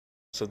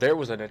So there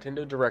was a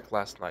Nintendo Direct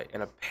last night,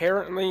 and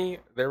apparently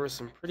there was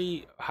some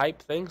pretty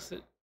hype things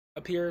that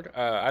appeared.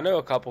 I know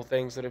a couple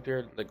things that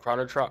appeared. Like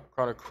Chrono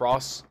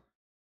Cross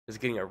is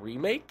getting a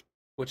remake,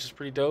 which is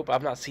pretty dope.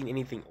 I've not seen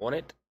anything on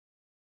it.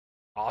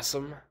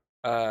 Awesome.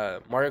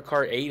 Mario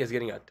Kart 8 is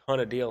getting a ton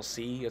of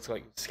DLC. It's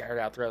like scattered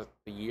out throughout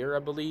the year, I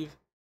believe.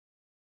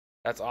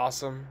 That's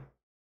awesome.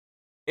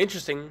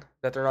 Interesting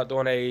that they're not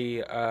doing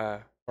a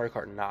Mario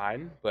Kart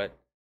 9, but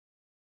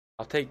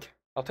I'll take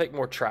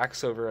more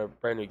tracks over a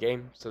brand new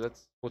game. So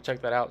we'll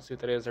check that out, see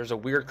what that is. There's a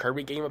weird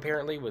Kirby game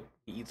apparently with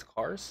he eats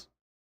cars.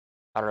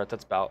 I don't know what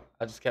that's about.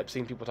 I just kept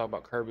seeing people talk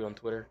about Kirby on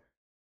Twitter.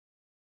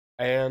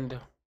 And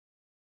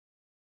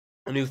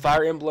a new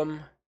Fire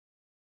Emblem.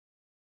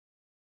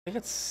 I think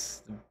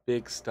it's the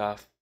big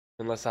stuff.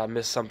 Unless I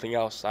missed something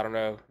else. I don't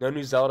know. No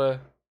new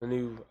Zelda.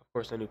 Of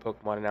course, no new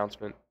Pokemon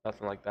announcement.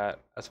 Nothing like that,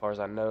 as far as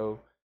I know.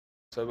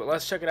 So, but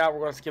let's check it out.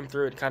 We're going to skim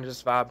through it, kind of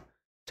just vibe,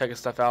 check his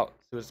stuff out,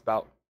 see what it's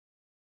about.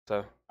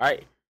 So,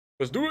 alright,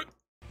 let's do it.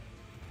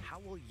 How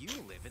will you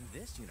live in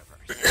this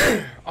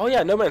universe? Oh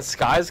yeah, No Man's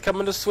Sky is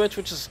coming to Switch,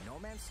 which is No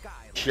Man's Sky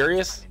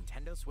curious.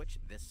 Nintendo Switch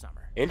this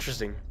summer.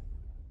 Interesting.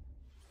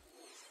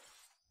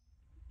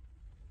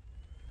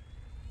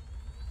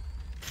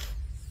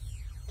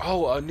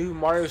 Oh, a new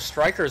Mario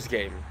Strikers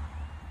game.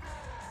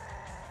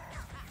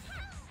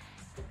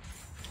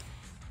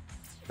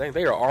 Dang,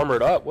 they are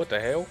armored up. What the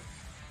hell?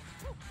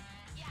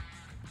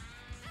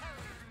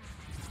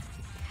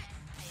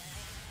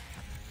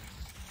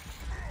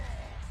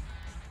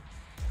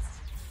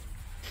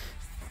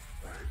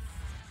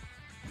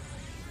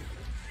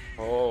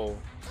 Oh.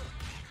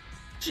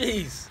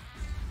 Jeez.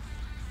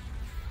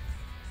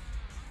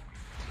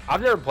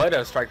 I've never played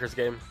a Strikers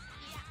game.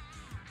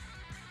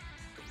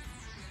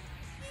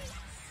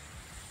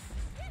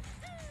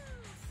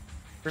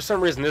 For some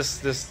reason,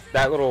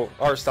 that little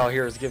art style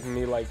here is giving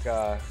me like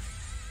Mario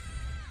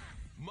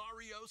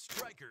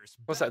Strikers.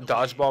 What's that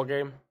dodgeball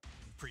game?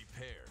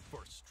 Prepare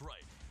for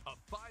Strike, a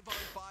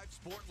 5-on-5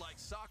 sport like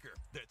soccer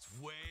that's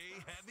way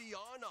heavy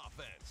on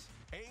offense.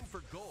 Aim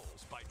for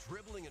goals by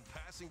dribbling and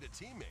passing to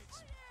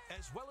teammates,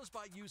 as well as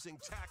by using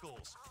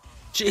tackles,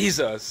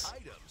 Jesus.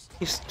 items,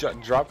 He's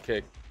drop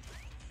kick.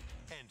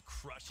 and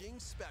crushing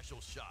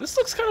special shots. This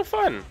looks kind of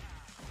fun.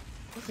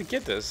 Let's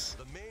get this.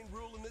 The main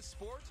rule in this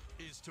sport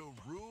is to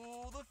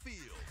rule the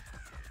field.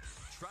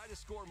 Try to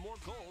score more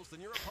goals than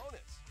your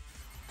opponents.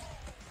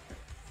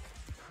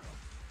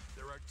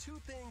 There are two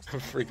things to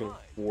keep in Freaking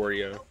mind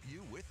Wario. to help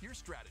you with your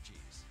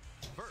strategies.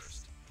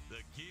 First, the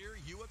gear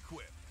you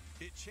equip.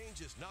 It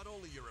changes not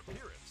only your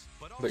appearance,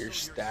 but also your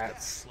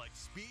stats. like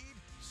speed,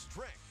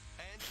 strength,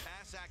 and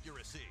pass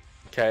accuracy.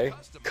 Okay.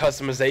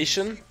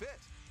 Customization Fit.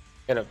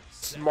 in a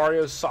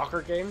Mario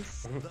soccer game?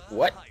 The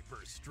What?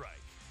 Hyper Strike.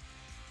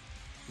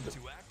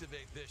 To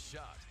activate this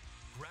shot,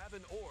 grab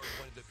an orb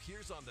when it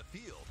appears on the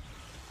field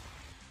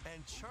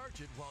and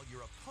charge it while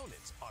your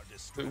opponents are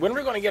distracted. When are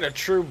we going to get a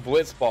true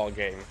blitzball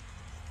game?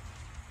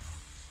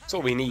 That's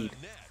what we need.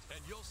 The net,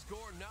 and you'll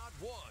score not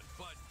one,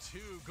 but 2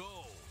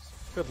 goals.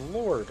 Good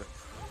lord.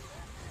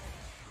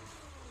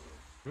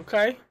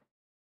 Okay.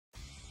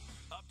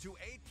 Up to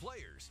 8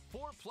 players,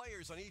 4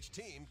 players on each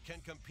team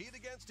can compete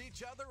against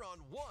each other on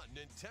one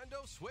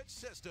Nintendo Switch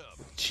system.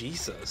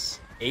 Jesus.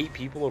 8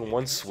 people in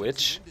one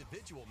Switch?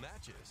 Individual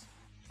matches.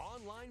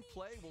 Online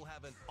play will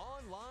have an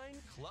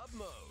online club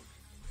mode.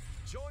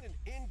 Join an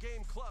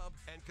in-game club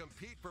and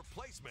compete for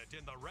placement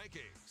in the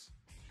rankings.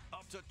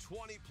 Up to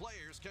 20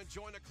 players can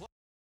join a club.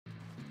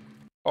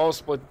 Oh,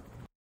 Split.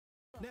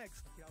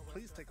 Next,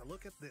 please take a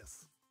look at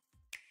this.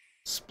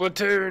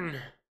 Splatoon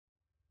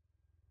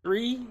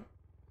 3?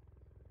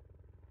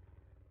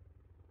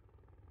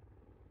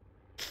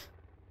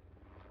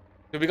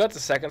 Dude, we got the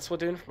second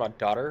Splatoon for my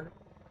daughter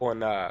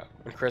on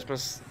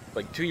Christmas,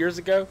 like 2 years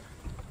ago.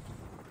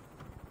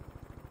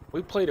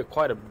 We played it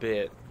quite a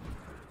bit.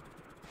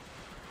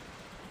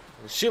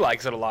 She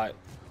likes it a lot.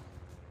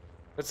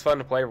 It's fun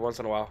to play every once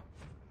in a while.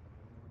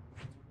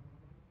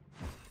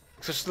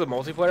 Especially the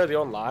multiplayer, the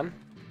online,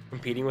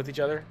 competing with each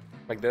other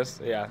like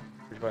this. Yeah,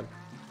 pretty fun.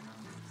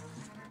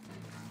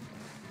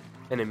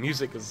 And the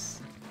music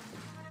is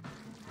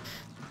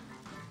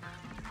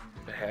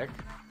the heck.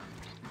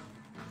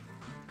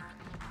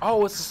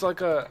 Oh, it's just like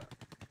a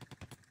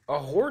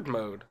horde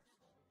mode.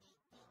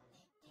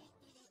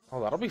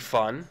 Oh, that'll be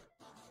fun.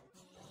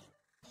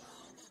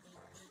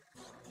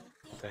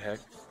 What the heck?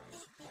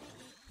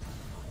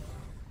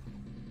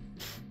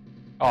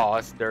 Oh,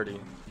 that's dirty.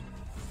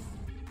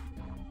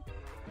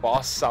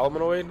 Boss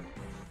Salamanoid.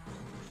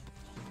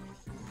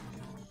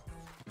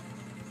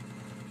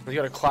 You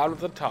got a cloud at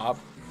the top.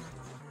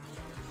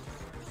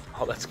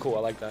 Oh, that's cool. I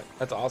like that.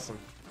 That's awesome.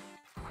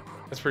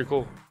 That's pretty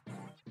cool.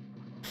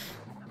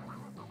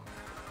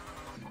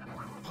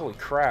 Holy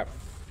crap.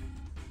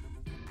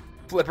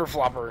 Flipper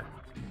Flopper.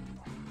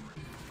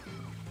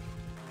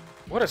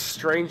 What a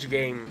strange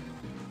game.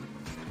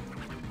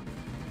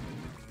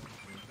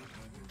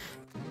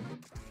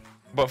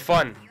 But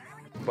fun.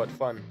 But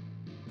fun.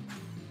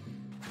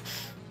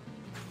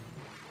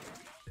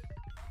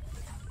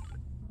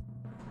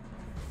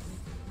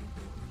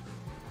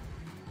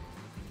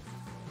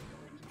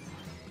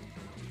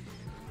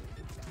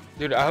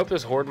 Dude, I hope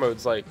this horde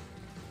mode's like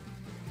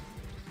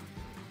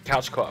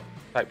couch co-op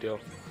type deal.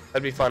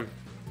 That'd be fun.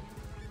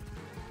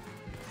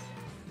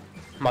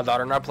 My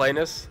daughter not playing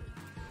this?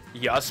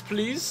 Yes,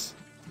 please.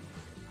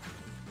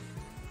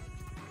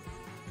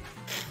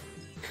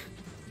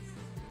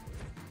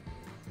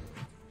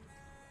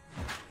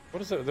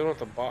 What is it doing at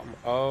the bottom?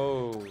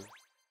 Oh.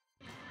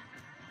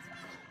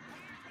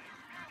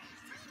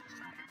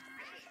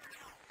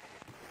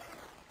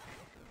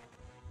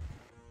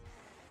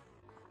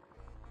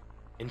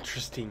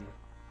 Interesting.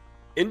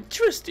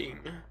 Interesting.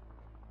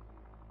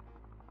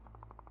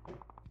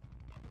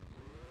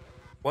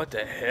 What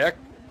the heck?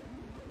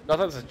 No,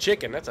 that's a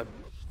chicken. That's a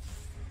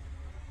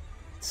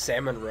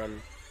salmon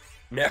run.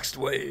 Next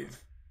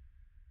wave.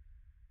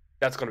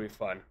 That's gonna be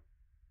fun.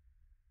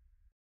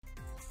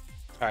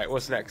 All right,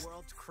 what's next?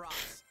 Worlds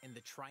cross in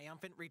the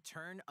triumphant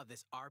return of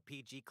this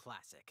RPG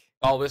classic.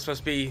 Oh, this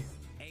must be.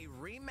 A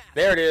remaster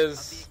There it of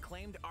is. the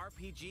acclaimed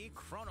RPG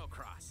Chrono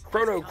Cross.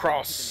 Chrono It's coming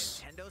Cross.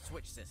 to the Nintendo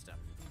Switch system.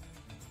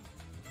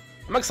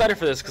 I'm excited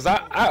for this because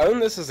I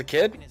owned this as a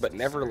kid, but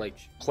never like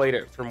played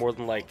it for more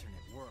than like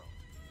Alternate world.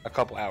 a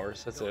couple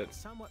hours. That's Though it. it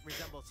somewhat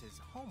resembles his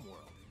home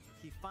world,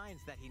 he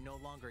finds that he no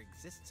longer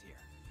exists here.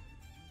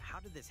 How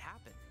did this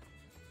happen?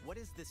 What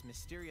is this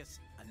mysterious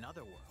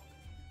another world?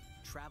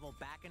 Travel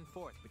back and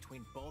forth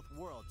between both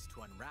worlds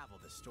to unravel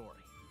the story.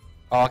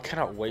 Oh, I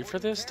cannot wait for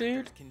this,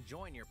 dude. Can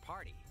join your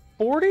party.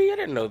 40? I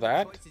didn't know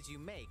that. The choices you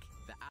make,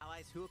 the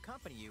allies who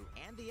accompany you,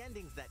 and the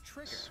endings that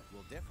trigger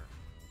will differ.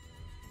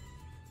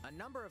 A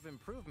number of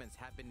improvements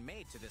have been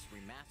made to this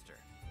remaster,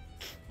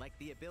 like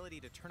the ability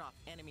to turn off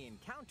enemy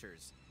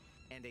encounters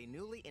and a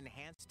newly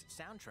enhanced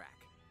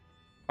soundtrack.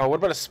 Oh, what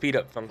about a speed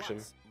up function?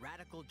 Plus,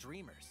 Radical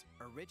Dreamers,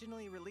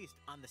 originally released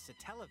on the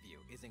Satellaview,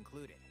 is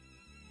included.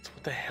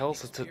 What the hell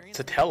is Experience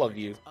to the tell of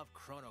you? origins of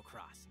Chrono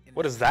Cross in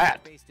What this is that?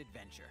 space-based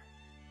adventure.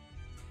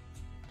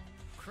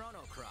 Chrono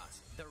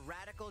Cross, the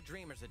Radical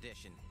Dreamers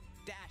edition,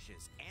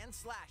 dashes and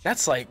slashes.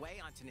 That's like- its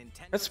way onto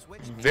Nintendo That's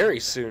Switch very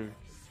and soon.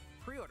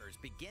 Pre-orders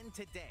begin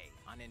today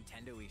on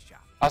Nintendo eShop.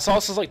 I saw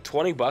this was like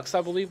 20 bucks, I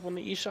believe, on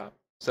the eShop.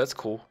 So that's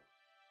cool.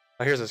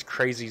 Oh, here's this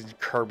crazy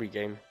Kirby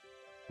game.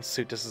 Let's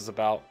see what this is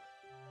about.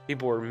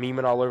 People were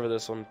memeing all over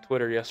this on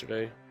Twitter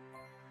yesterday.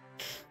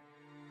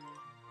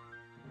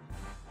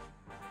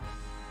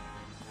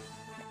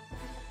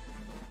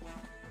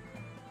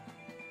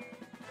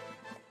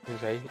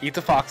 Okay, eat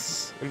the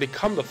fox and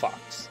become the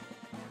fox.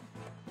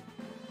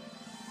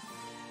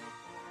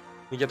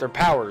 You get their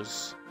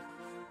powers.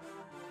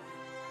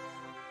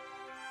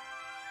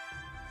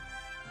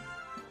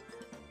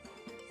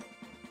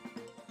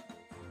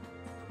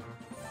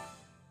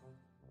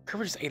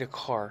 Kirby just ate a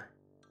car.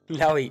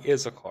 Now he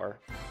is a car.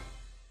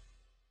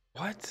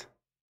 What?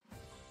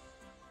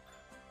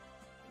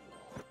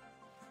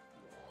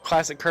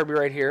 Classic Kirby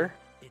right here.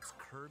 It's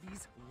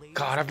Kirby's latest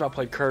God, I've not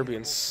played Kirby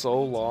in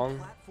so long.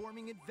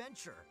 platforming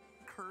adventure,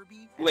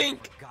 Kirby Link.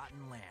 and the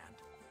Forgotten Land.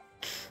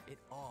 It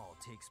all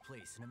takes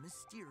place in a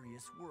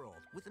mysterious world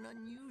with an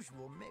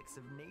unusual mix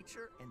of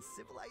nature and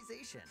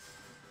civilization.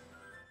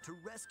 To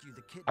rescue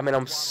the kid, I mean,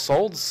 I'm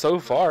sold so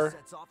far.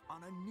 Sets off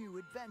on a new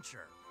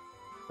adventure.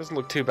 Doesn't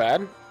look too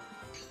bad.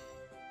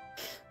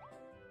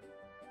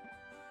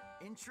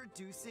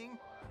 Introducing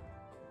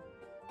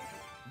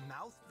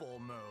Mouthful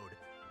Mode.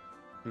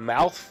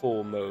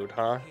 Mouthful mode,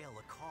 huh? Hail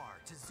a car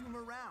to zoom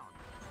around.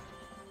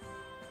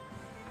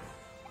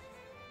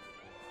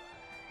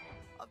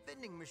 A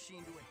vending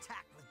machine to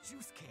attack with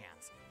juice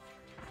cans.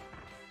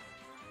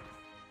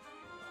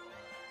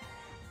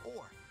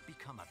 Or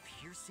become a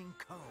piercing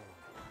cone.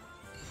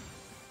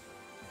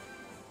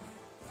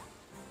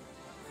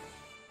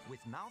 With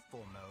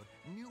Mouthful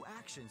Mode, new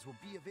actions will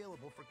be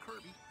available for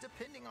Kirby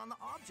depending on the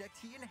object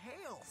he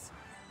inhales.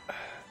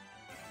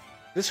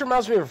 This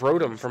reminds me of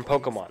Rotom from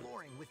Pokemon.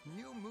 Exploring with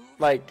new moves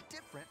Like,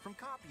 different from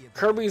copy abilities.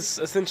 Kirby's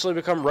essentially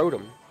become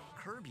Rotom.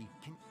 Kirby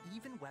can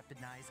even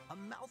weaponize a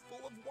mouthful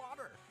of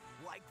water,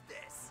 like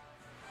this.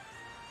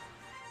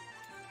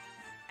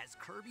 As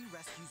Kirby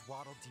rescues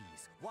Waddle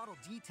Dees, Waddle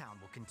Dee Town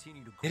will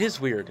continue to grow. It is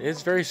weird. It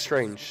is very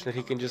strange that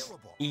he can just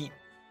eat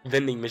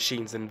vending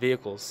machines and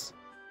vehicles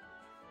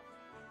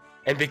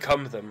and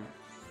become them.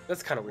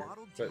 That's kind of weird.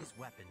 Waddle But Dee's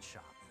weapon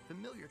shop.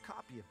 Familiar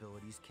copy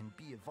abilities can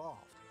be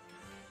evolved.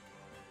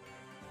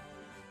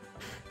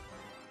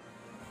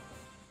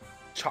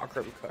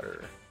 Chakram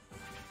Cutter.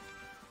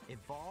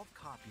 Evolve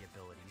copy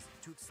abilities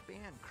to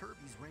expand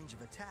Kirby's range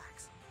of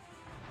attacks.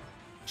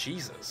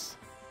 Jesus.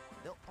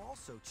 They'll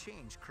also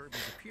change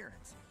Kirby's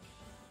appearance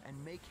and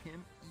make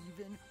him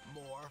even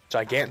more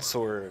Gigant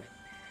Sword.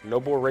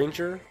 Noble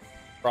Ranger.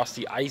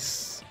 Frosty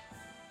Ice.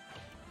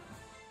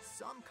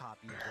 Some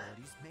copy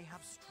abilities may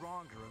have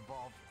stronger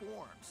evolved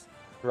forms.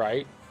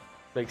 Right.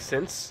 Makes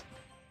sense.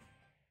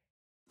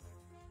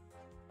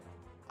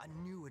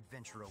 A new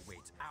adventure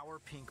awaits our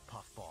pink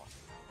puffball.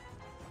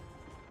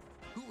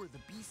 Who are the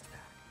Beast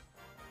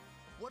Pack?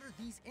 What are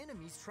these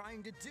enemies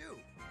trying to do?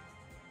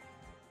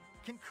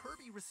 Can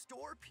Kirby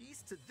restore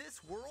peace to this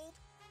world?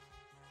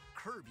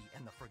 Kirby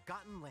and the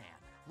Forgotten Land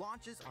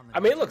launches on the I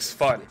mean, it looks Nintendo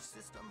fun. Switch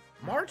system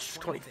March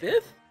 25th.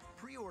 25th?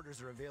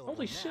 Pre-orders are available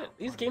Holy now shit,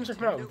 these on games are Nintendo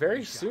coming out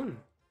very eShop. soon.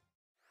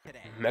 Today,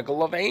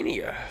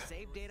 Megalovania.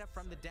 save data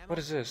from the demo. What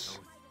is this?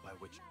 By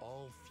which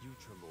all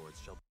future lords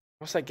shall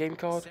What's that game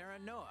called?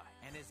 Serenoa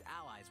and his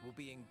allies will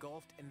be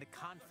engulfed in the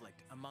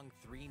conflict among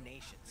 3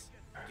 nations.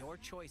 Your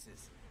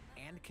choices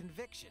and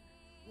conviction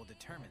will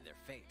determine their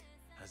fate.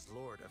 As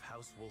Lord of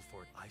House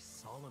Wolford, I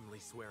solemnly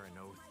swear an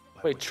oath.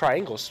 By Wait, which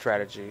triangle all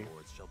strategy.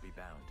 lords shall be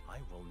bound. I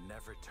will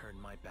never turn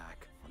my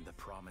back on the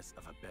promise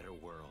of a better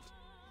world.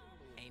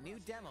 A new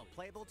demo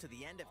playable to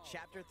the end of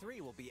Chapter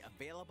 3 will be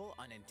available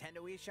on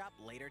Nintendo eShop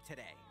later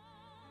today.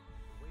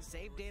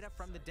 Save data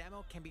from the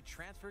demo can be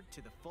transferred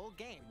to the full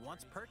game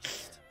once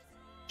purchased.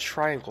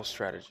 Triangle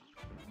strategy.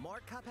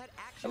 More Cuphead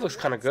action. That looks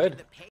kinda awaits in good.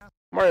 the pa-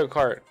 Mario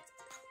Kart.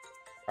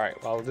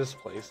 Alright, well, this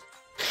plays.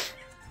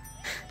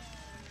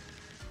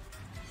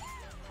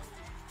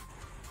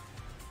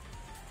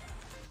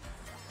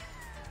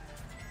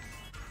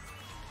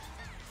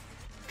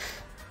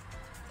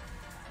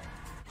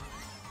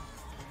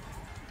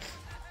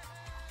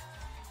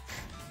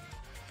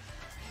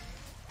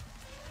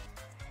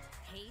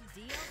 Paid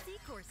DLC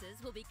courses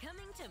will be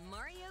coming to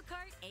Mario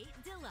Kart 8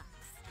 Deluxe.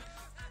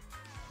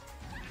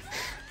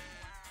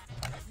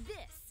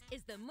 This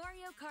is the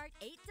Mario Kart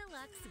 8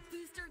 Deluxe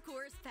Booster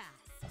Course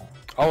Pass.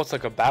 Oh, it's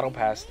like a battle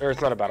pass. Or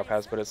it's not a battle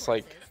pass, but it's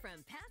like Courses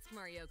from past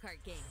Mario Kart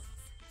games.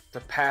 it's a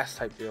pass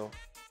type deal.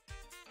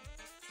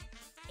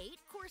 8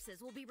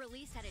 courses will be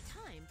released at a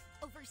time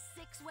over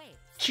 6 waves.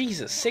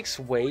 Jesus, 6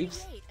 waves?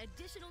 48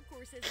 additional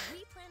courses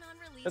we plan on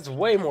releasing. That's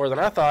way more than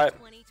I thought.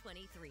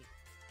 2023.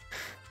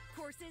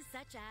 Courses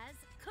such as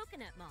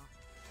Coconut Mall,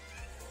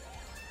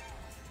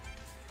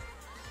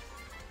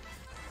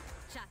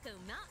 Chaco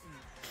Mountain,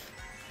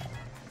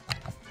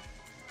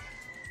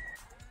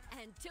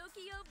 and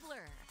Tokyo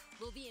Blur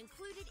will be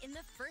included in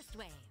the first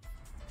wave.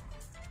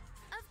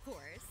 Of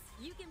course,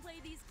 you can play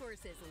these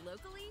courses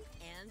locally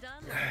and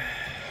online.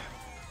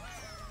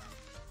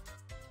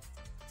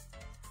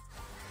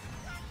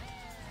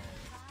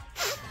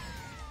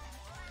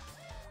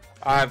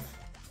 I've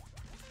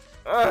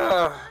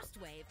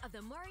First wave of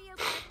the Mario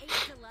Kart 8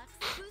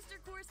 Deluxe Booster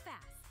Course Pass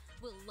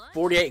will launch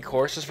 48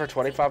 courses for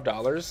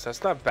 $25.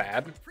 That's not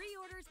bad.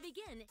 Pre-orders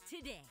begin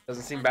today.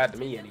 Doesn't seem on bad to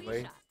me Nintendo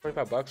anyway. eShop.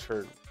 25 bucks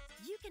for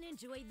You can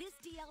enjoy this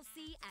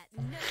DLC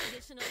at no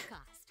additional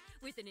cost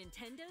with a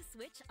Nintendo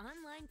Switch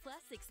Online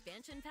Plus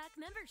expansion pack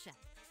membership.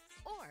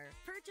 Or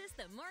purchase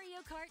the Mario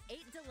Kart 8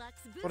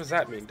 Deluxe Booster does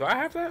that Course mean? Do I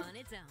have Pass that? on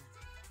its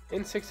own.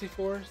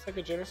 N64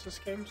 Sega Genesis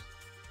games?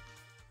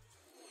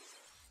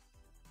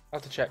 I'll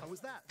have to check. How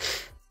was that?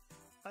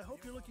 I hope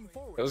you're looking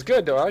forward. It was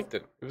good though, I liked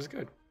it. It was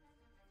good.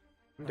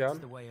 I'm That's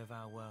down. the way of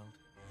our world.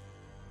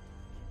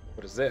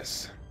 What is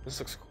this? This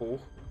looks cool.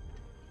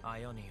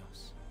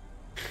 Ionios.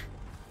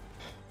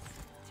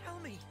 Tell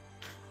me,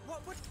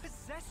 what would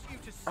possess you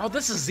to Oh,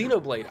 this is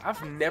Xenoblade.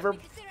 I've never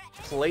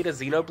played a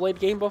Xenoblade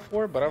game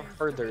before, but I've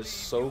heard they're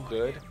so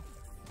good.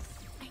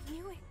 I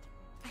knew it.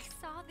 I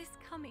saw this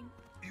coming.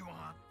 You're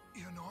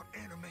not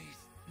enemies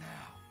now.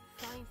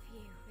 Fine for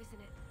you, isn't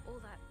it? All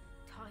that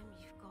time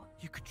you've got.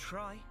 You could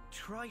try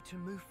to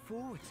move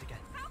forwards again.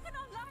 How can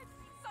our lives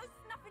be so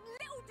snuffing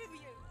little to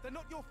you? They're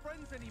not your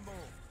friends anymore.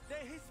 They're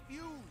his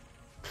fuel.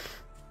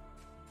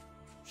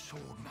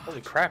 Sword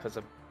Holy crap, it's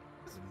a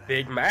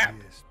big map.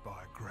 by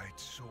a great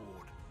sword.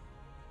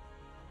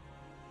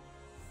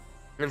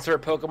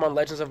 Insert Pokemon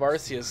Legends of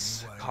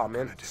Arceus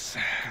comments.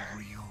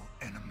 real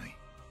enemy.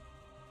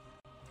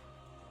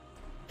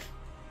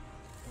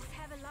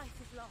 Whatever life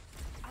is lost,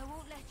 I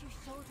won't let you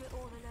shoulder it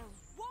all alone.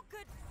 What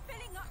good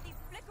filling up these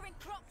flickering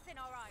clocks in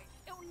our eyes?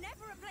 It will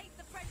never replace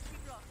the friends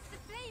we've lost. The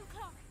flame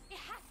clock, it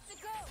has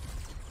to go.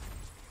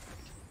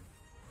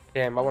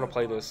 Damn, I want to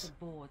play this.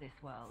 Bore this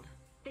world.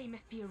 They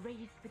must be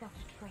erased without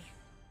a trace.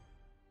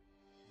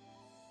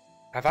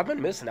 Have I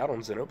been missing out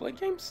on Xenoblade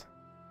games?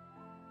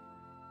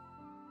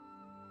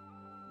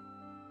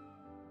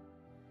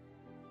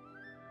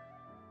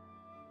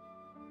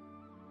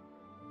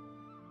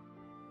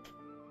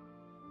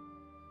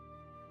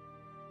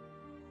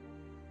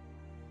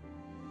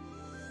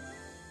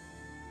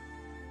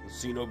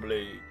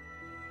 Xenoblade.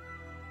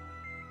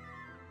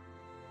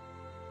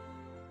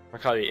 I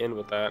how you end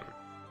with that.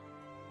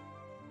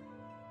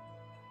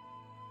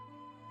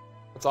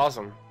 That's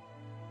awesome.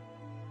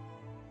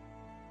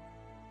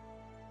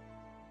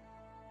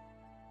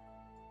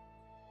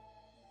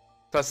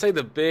 So I say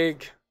the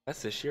big.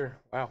 That's this year.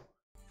 Wow.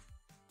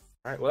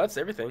 All right. Well, that's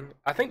everything.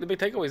 I think the big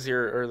takeaways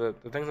here, or the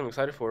things I'm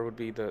excited for, would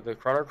be the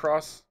Chrono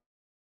Cross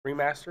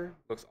remaster.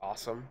 Looks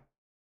awesome.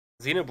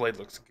 Xenoblade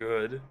looks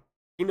good.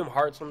 Kingdom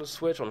Hearts on the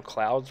Switch on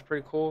cloud's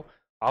pretty cool.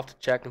 I'll have to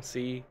check and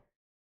see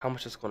how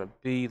much it's going to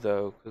be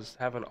though, because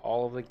having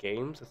all of the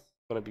games, it's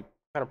going to be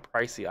kind of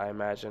pricey, I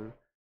imagine.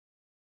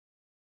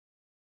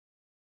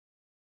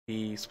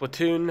 The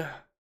Splatoon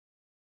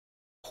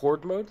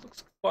Horde mode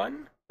looks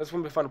fun. That's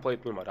going to be fun to play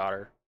with me and my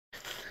daughter.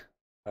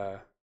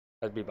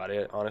 That'd be about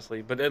it,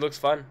 honestly. But it looks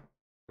fun.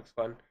 Looks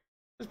fun.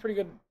 It's pretty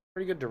good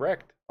pretty good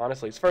direct,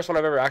 honestly. It's the first one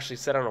I've ever actually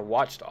sat down and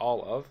watched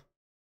all of.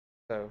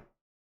 So,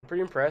 I'm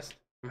pretty impressed.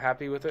 I'm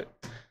happy with it.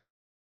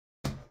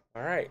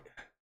 Alright.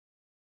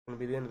 Gonna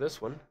be the end of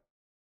this one.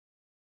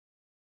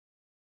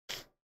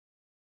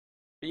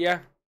 But yeah,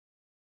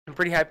 I'm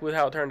pretty happy with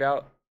how it turned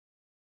out.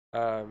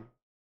 A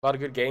lot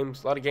of good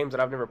games. A lot of games that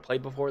I've never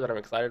played before that I'm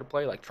excited to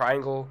play. Like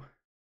Triangle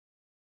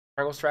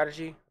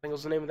Strategy, I think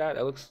was the name of that.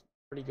 That looks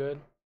pretty good.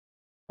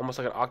 Almost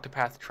like an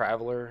Octopath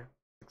Traveler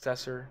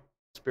successor.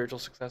 Spiritual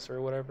successor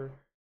or whatever.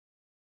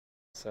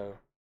 So,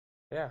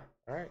 yeah.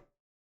 Alright.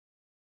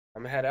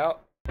 I'm gonna head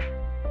out.